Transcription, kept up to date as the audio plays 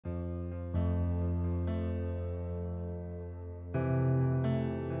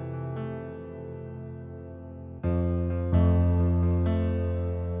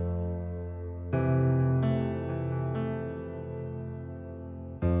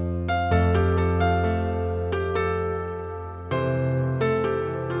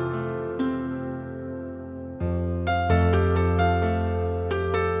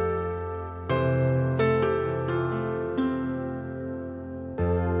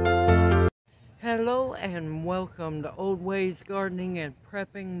Hello and welcome to Old Ways Gardening and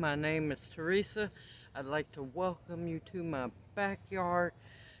Prepping. My name is Teresa. I'd like to welcome you to my backyard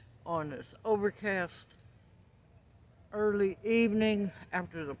on this overcast early evening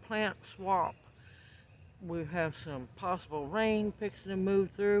after the plant swap. We have some possible rain fixing to move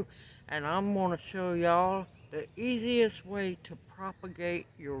through, and I'm going to show y'all the easiest way to propagate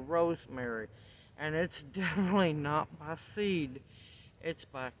your rosemary. And it's definitely not by seed, it's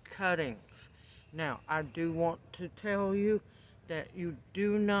by cuttings. Now, I do want to tell you that you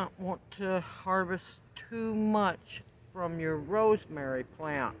do not want to harvest too much from your rosemary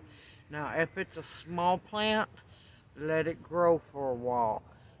plant. Now, if it's a small plant, let it grow for a while.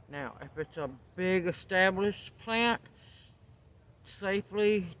 Now, if it's a big established plant,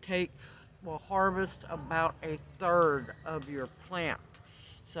 safely will harvest about a third of your plant.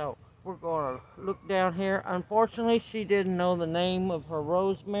 So, we're going to look down here. Unfortunately, she didn't know the name of her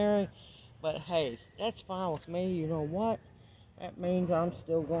rosemary. But hey, that's fine with me. You know what? That means I'm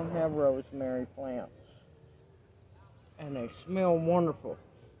still going to have rosemary plants. And they smell wonderful.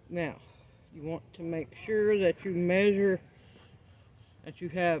 Now, you want to make sure that you measure, that you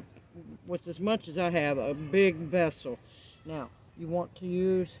have, with as much as I have, a big vessel. Now, you want to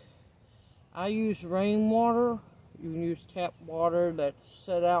use, I use rainwater. You can use tap water that's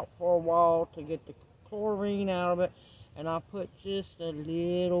set out for a while to get the chlorine out of it. And I put just a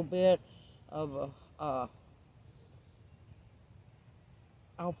little bit of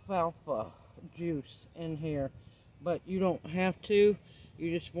alfalfa juice in here, but you don't have to.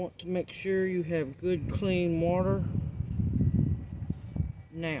 You just want to make sure you have good clean water.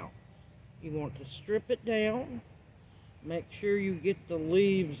 Now, you want to strip it down. Make sure you get the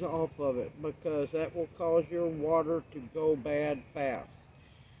leaves off of it, because that will cause your water to go bad fast.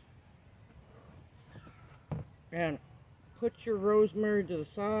 And put your rosemary to the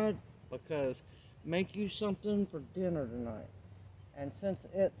side, because make you something for dinner tonight. And since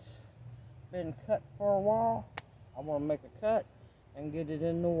it's been cut for a while, I want to make a cut and get it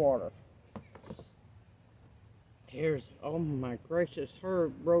in the water. Here's, oh my gracious, her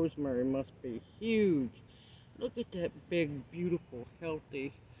rosemary must be huge. Look at that big, beautiful,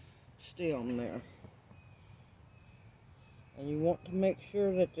 healthy stem there. And you want to make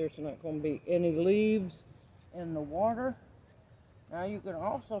sure that there's not going to be any leaves in the water. Now you can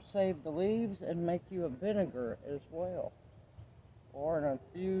also save the leaves and make you a vinegar as well, or an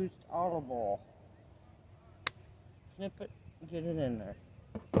infused olive oil. Snip it, get it in there.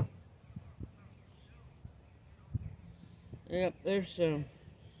 Yep, there's some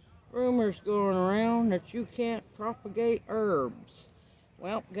rumors going around that you can't propagate herbs.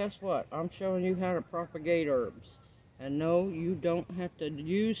 Well, guess what? I'm showing you how to propagate herbs. And no, you don't have to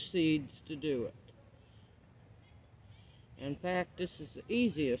use seeds to do it. In fact, this is the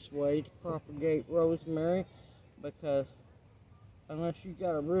easiest way to propagate rosemary, because unless you've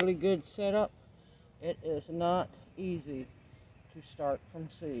got a really good setup, it is not easy to start from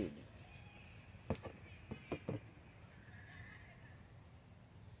seed.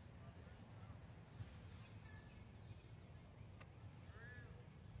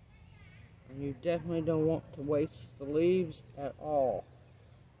 And you definitely don't want to waste the leaves at all.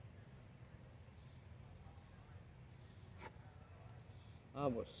 I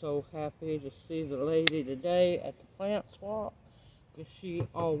was so happy to see the lady today at the plant swap, because she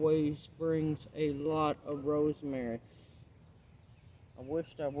always brings a lot of rosemary. I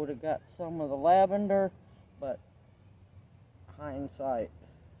wished I would have got some of the lavender, but hindsight.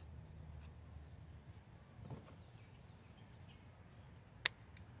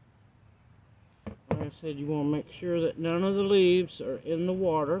 Like I said, you want to make sure that none of the leaves are in the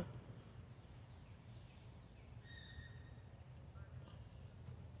water.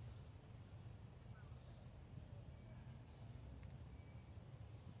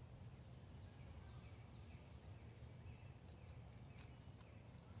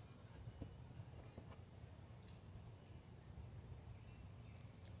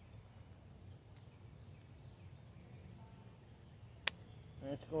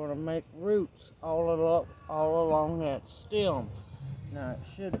 It's going to make roots all along that stem. Now, it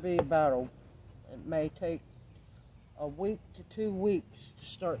should be it may take a week to 2 weeks to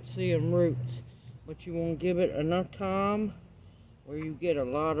start seeing roots. But you want to give it enough time where you get a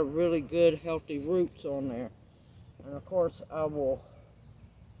lot of really good, healthy roots on there. And of course,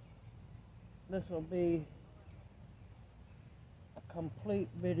 this will be a complete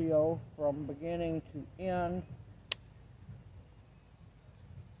video from beginning to end.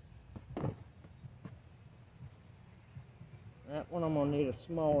 That one I'm going to need a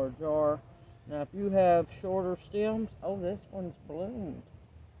smaller jar. Now if you have shorter stems, oh, this one's bloomed.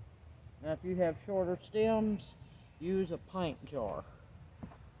 Now if you have shorter stems, use a pint jar.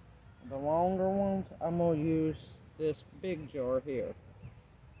 The longer ones, I'm going to use this big jar here.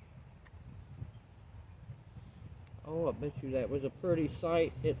 Oh, I bet you that was a pretty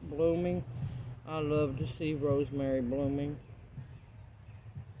sight, it blooming. I love to see rosemary blooming.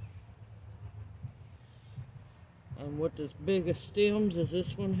 And with as big of stems as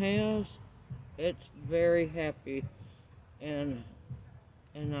this one has, it's very happy in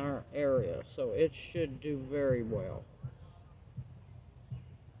our area, so it should do very well.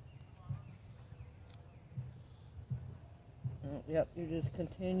 Yep, you just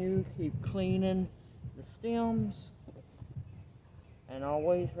continue, keep cleaning the stems, and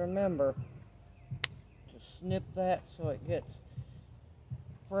always remember to snip that so it gets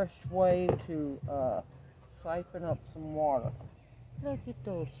fresh way to siphon up some water. Look at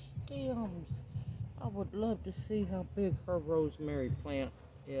those stems. I would love to see how big her rosemary plant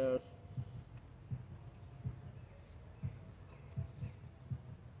is.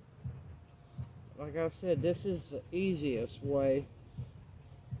 Like I said, this is the easiest way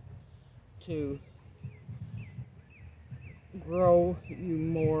to grow you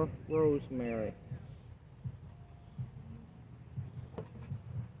more rosemary.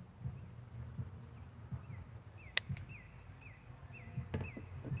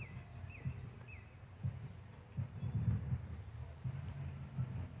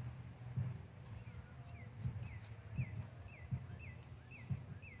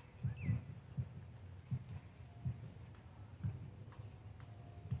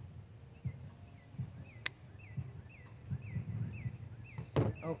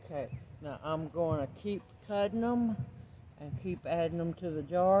 Okay, now I'm going to keep cutting them and keep adding them to the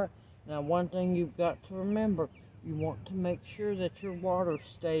jar. Now one thing you've got to remember, you want to make sure that your water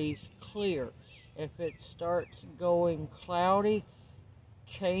stays clear. If it starts going cloudy,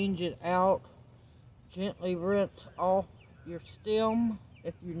 change it out. Gently rinse off your stem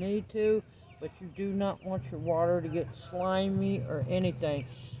if you need to, but you do not want your water to get slimy or anything.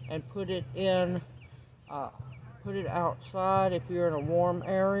 And put it in put it outside if you're in a warm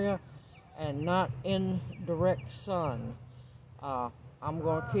area and not in direct sun. I'm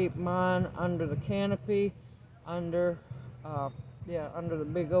going to keep mine under the canopy, under the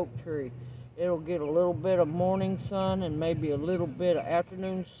big oak tree. It'll get a little bit of morning sun and maybe a little bit of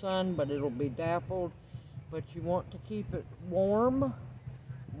afternoon sun, but it'll be dappled. But you want to keep it warm.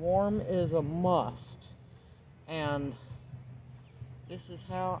 Warm is a must. And this is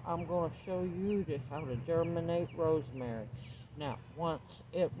how I'm going to show you how to germinate rosemary. Now, once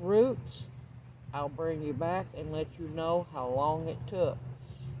it roots, I'll bring you back and let you know how long it took.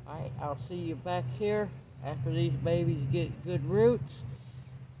 Alright, I'll see you back here after these babies get good roots,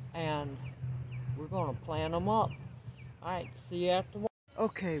 and we're going to plant them up. Alright, see you after.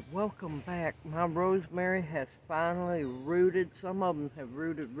 Okay, welcome back. My rosemary has finally rooted. Some of them have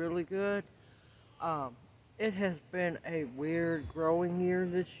rooted really good. It has been a weird growing year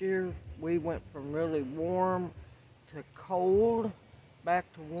this year. We went from really warm to cold, back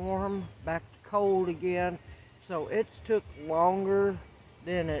to warm, back to cold again. So it's took longer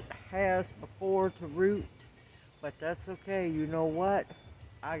than it has before to root, but that's okay. You know what?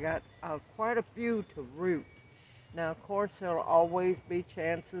 I got quite a few to root. Now, of course, there'll always be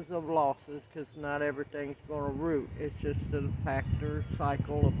chances of losses because not everything's going to root. It's just a factor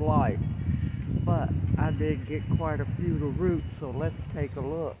cycle of life. But I did get quite a few to root, so let's take a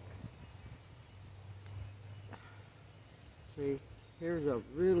look. See, here's a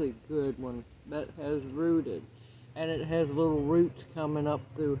really good one that has rooted. And it has little roots coming up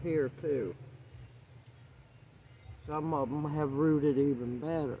through here too. Some of them have rooted even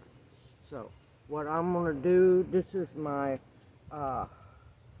better. So, what I'm going to do, this is my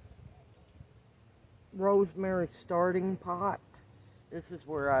rosemary starting pot. This is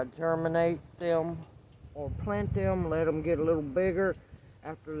where I germinate them or plant them, let them get a little bigger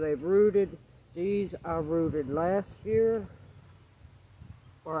after they've rooted. These I rooted last year,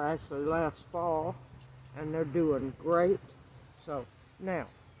 or actually last fall, and they're doing great. So now,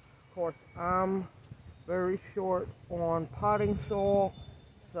 of course, I'm very short on potting soil,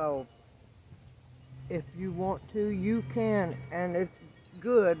 so if you want to, you can, and it's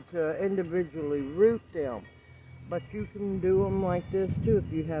good to individually root them. But you can do them like this too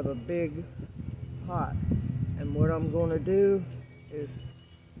if you have a big pot. And what I'm going to do is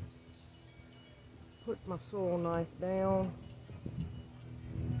put my soil knife down,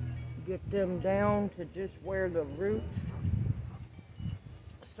 get them down to just where the roots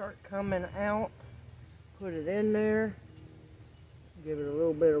start coming out, put it in there, give it a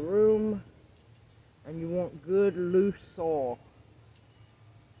little bit of room, and you want good loose soil.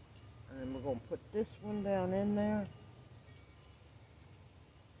 And We're going to put this one down in there.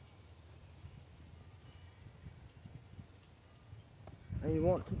 And you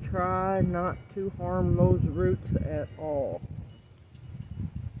want to try not to harm those roots at all.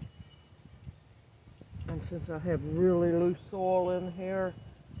 And since I have really loose soil in here,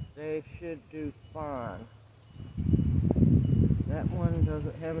 they should do fine. That one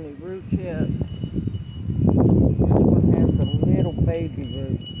doesn't have any roots yet. This one has some little baby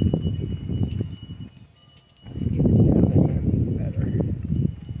roots. Let's get it down in there better.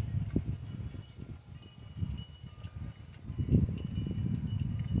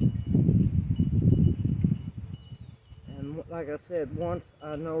 And like I said, once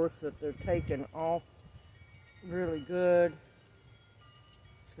I notice that they're taking off really good,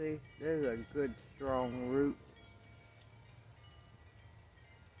 see, there's a good strong root.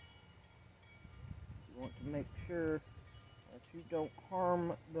 You want to make sure that you don't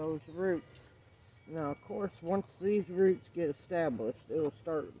harm those roots. Now, of course, once these roots get established, they'll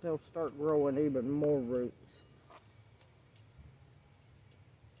start growing even more roots.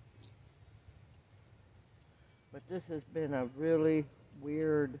 But this has been a really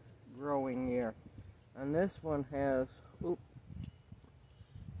weird growing year. And this one has,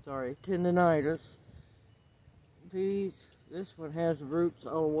 tendinitis. This one has roots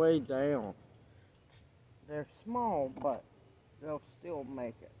all the way down. They're small, but they'll still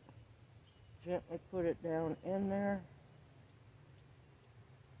make it. Gently put it down in there.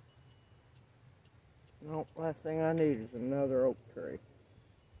 Nope, last thing I need is another oak tree.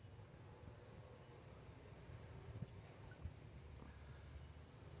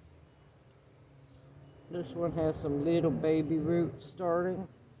 This one has some little baby roots starting.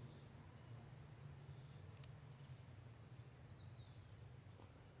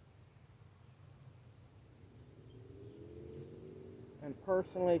 And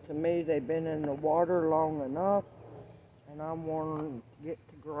personally, to me, they've been in the water long enough, and I want them to get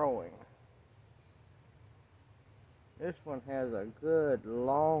to growing. This one has a good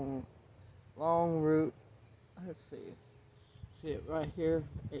long root. Let's see. See it right here?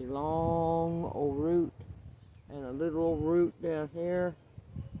 A long old root and a little old root down here.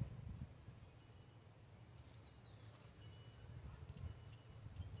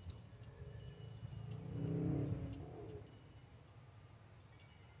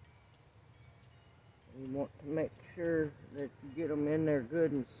 You want to make sure that you get them in there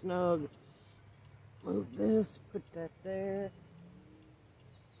good and snug. Move this, put that there.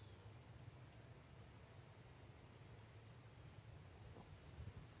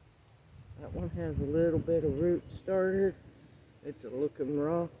 That one has a little bit of root started. It's looking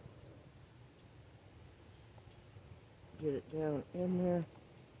rough. Get it down in there.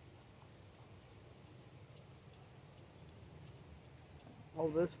 Oh,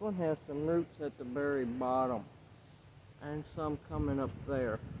 this one has some roots at the very bottom and some coming up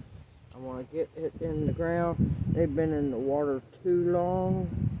there. I want to get it in the ground. They've been in the water too long,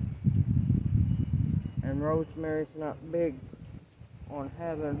 and Rosemary's not big on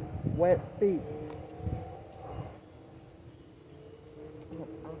having wet feet.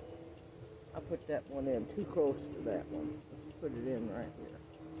 I put that one in too close to that one. Let's put it in right here.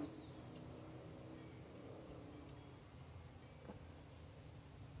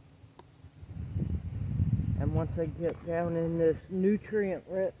 And once they get down in this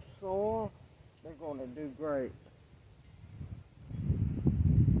nutrient-rich soil, they're going to do great.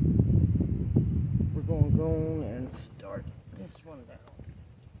 We're going to go on and start this one down.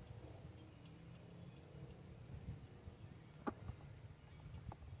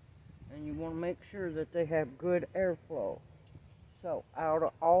 And you want to make sure that they have good airflow. So out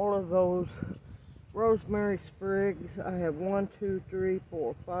of all of those rosemary sprigs, I have 1, 2, 3,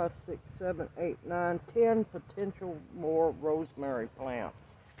 4, 5, 6, 7, 8, 9, 10 potential more rosemary plants.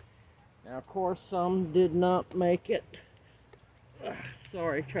 Now, of course, some did not make it.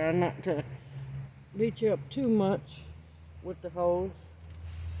 Sorry, trying not to beat you up too much with the hose,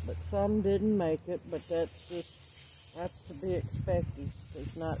 but some didn't make it. But that's to be expected,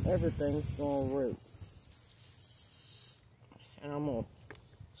 because not everything's going to root. And I'm going to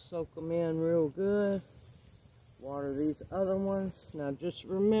soak them in real good. Water these other ones. Now just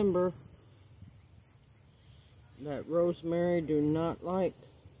remember that rosemary do not like,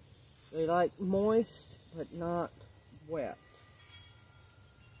 they like moist but not wet.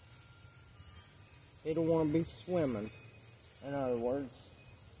 They don't want to be swimming, in other words.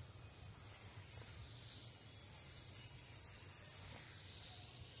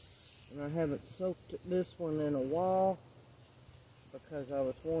 And I haven't soaked this one in a while, because I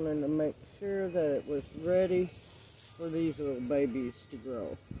was wanting to make sure that it was ready for these little babies to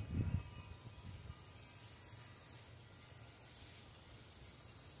grow.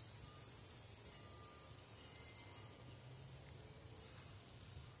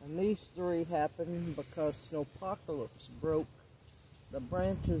 And these three happened because snowpocalypse broke the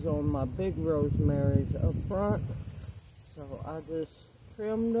branches on my big rosemaries up front. So I just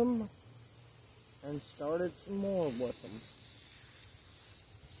trimmed them and started some more with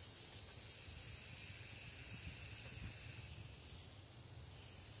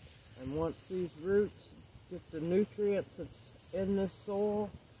them. And once these roots get the nutrients that's in this soil,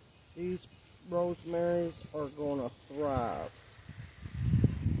 these rosemaries are going to thrive.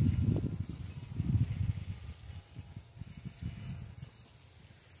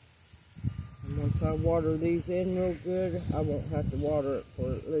 And once I water these in real good, I won't have to water it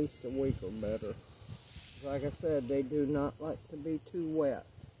for at least a week or better. Like I said, they do not like to be too wet.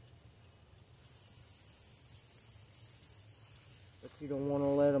 But you don't want to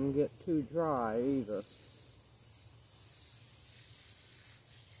let them get too dry either.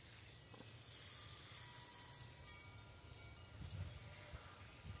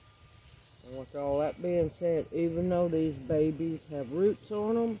 And with all that being said, even though these babies have roots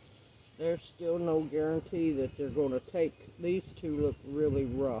on them, there's still no guarantee that they're going to take. These two look really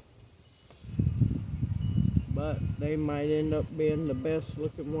rough. But they might end up being the best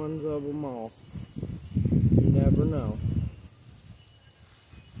looking ones of them all. You never know.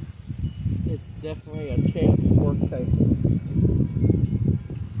 It's definitely a chance worth taking.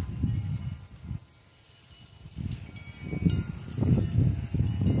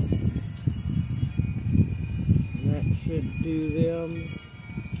 And that should do them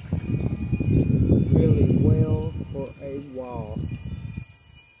really well for a while.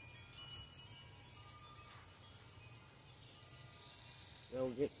 They'll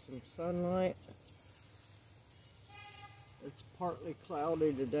get some sunlight. It's partly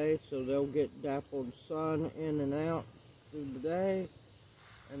cloudy today, so they'll get dappled sun in and out through the day,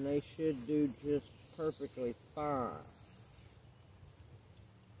 and they should do just perfectly fine.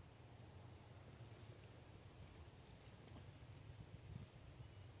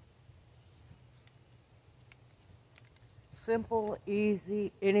 Simple,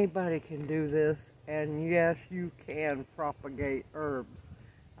 easy, anybody can do this, and yes, you can propagate herbs.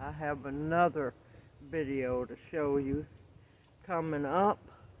 I have another video to show you coming up,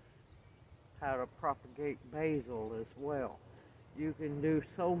 how to propagate basil as well. You can do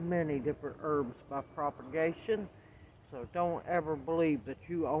so many different herbs by propagation, so don't ever believe that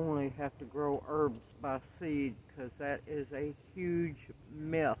you only have to grow herbs by seed, because that is a huge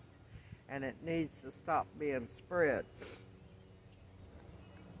myth, and it needs to stop being spread.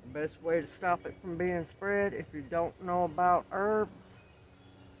 The best way to stop it from being spread, if you don't know about herbs,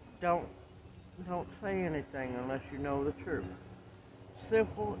 don't say anything unless you know the truth.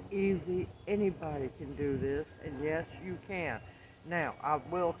 Simple, easy, anybody can do this, and yes, you can. Now, I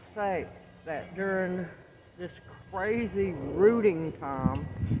will say that during this crazy rooting time,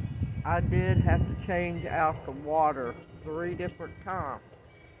 I did have to change out the water 3 different times.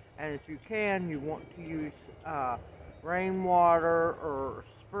 And if you can, you want to use rainwater or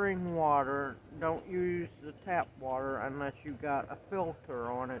spring water. Don't use the tap water unless you got a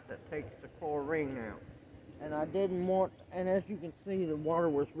filter on it that takes the chlorine out. And I didn't want, and as you can see, the water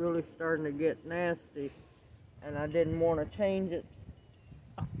was really starting to get nasty, and I didn't want to change it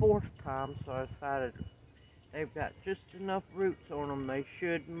a 4th time, so I decided they've got just enough roots on them, they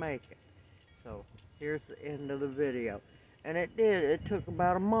should make it. So here's the end of the video. And it did. It took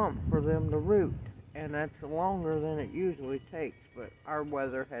about a month for them to root, and that's longer than it usually takes, but our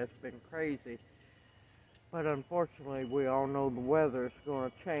weather has been crazy. But unfortunately, we all know the weather is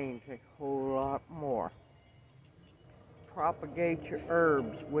going to change a whole lot more. Propagate your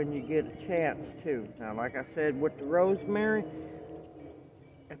herbs when you get a chance to. Now, like I said, with the rosemary,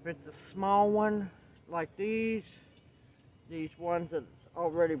 if it's a small one like these ones that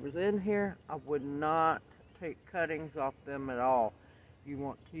already was in here, I would not take cuttings off them at all. You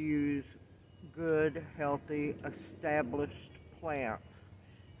want to use good, healthy, established plants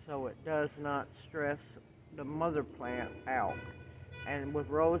so it does not stress the mother plant out. And with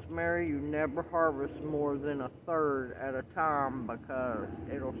rosemary, you never harvest more than 1/3 at a time, because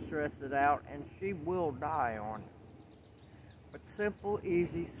it'll stress it out and she will die on you. But simple,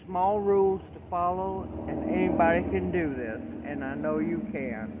 easy, small rules to follow, and anybody can do this, and I know you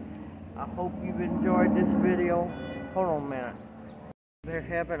can. I hope you've enjoyed this video. Hold on a minute. They're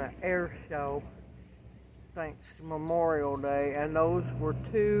having an air show thanks to Memorial Day, and those were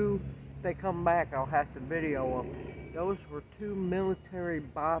 2, if they come back I'll have to video them. Those were 2 military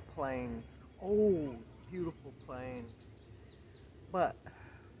biplanes. Old, beautiful planes. But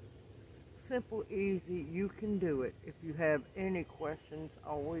Simple, easy, you can do it. If you have any questions,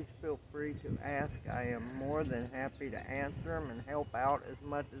 always feel free to ask. I am more than happy to answer them and help out as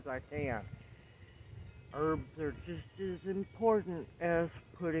much as I can. Herbs are just as important as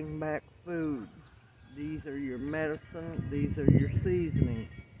putting back food. These are your medicine, these are your seasoning.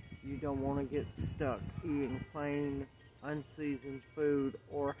 You don't want to get stuck eating plain, unseasoned food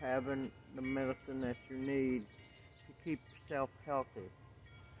or having the medicine that you need to keep yourself healthy.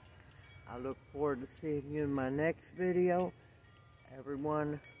 I look forward to seeing you in my next video.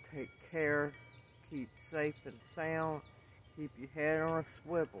 Everyone, take care, keep safe and sound, keep your head on a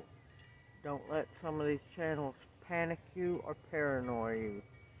swivel. Don't let some of these channels panic you or paranoid you.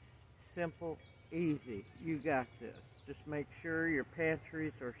 Simple, easy, you got this. Just make sure your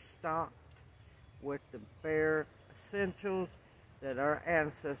pantries are stocked with the bare essentials that our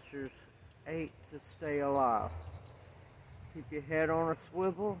ancestors ate to stay alive. Keep your head on a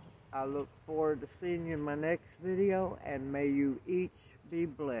swivel. I look forward to seeing you in my next video, and may you each be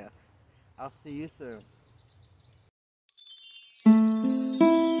blessed. I'll see you soon.